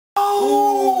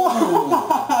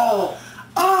Oh!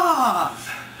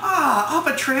 Off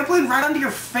a trampoline right onto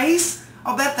your face?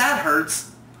 I'll bet that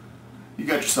hurts. You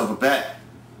got yourself a bet.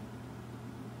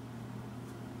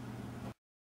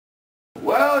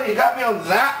 Well, you got me on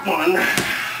that one.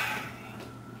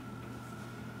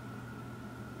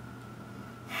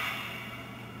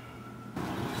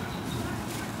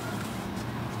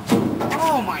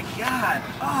 Oh my God!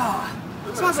 Oh,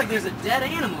 it smells like there's a dead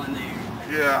animal in there.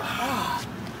 Yeah. Oh.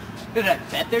 Did I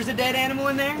bet there's a dead animal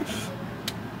in there?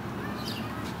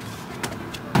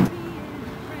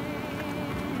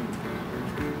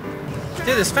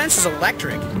 Dude, this fence is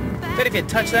electric. Bet if you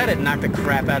touch that, it'd knock the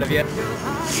crap out of you.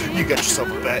 You got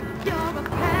yourself a bet.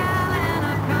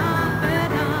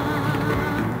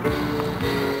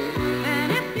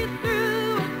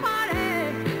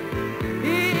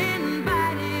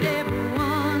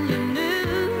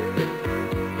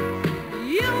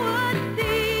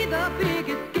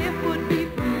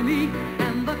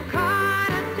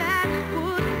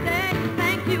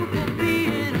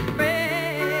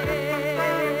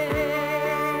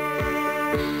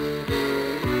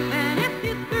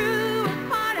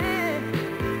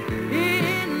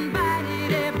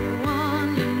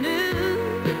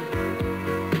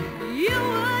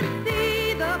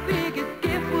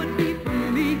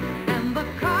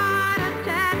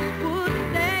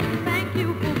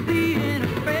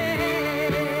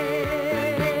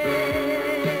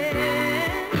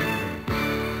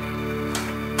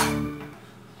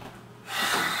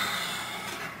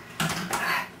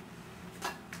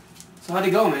 So how'd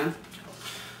it go, man?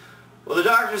 Well, the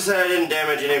doctor said I didn't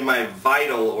damage any of my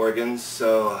vital organs,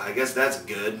 so I guess that's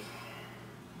good.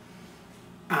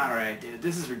 Alright, dude,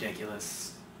 this is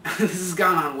ridiculous. This has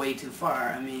gone on way too far.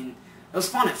 I mean, it was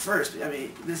fun at first, but I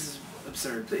mean, this is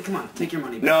absurd. Come on, take your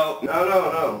money back.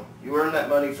 No. You earned that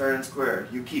money fair and square.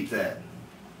 You keep that.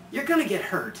 You're gonna get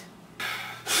hurt.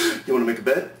 You want to make a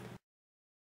bet?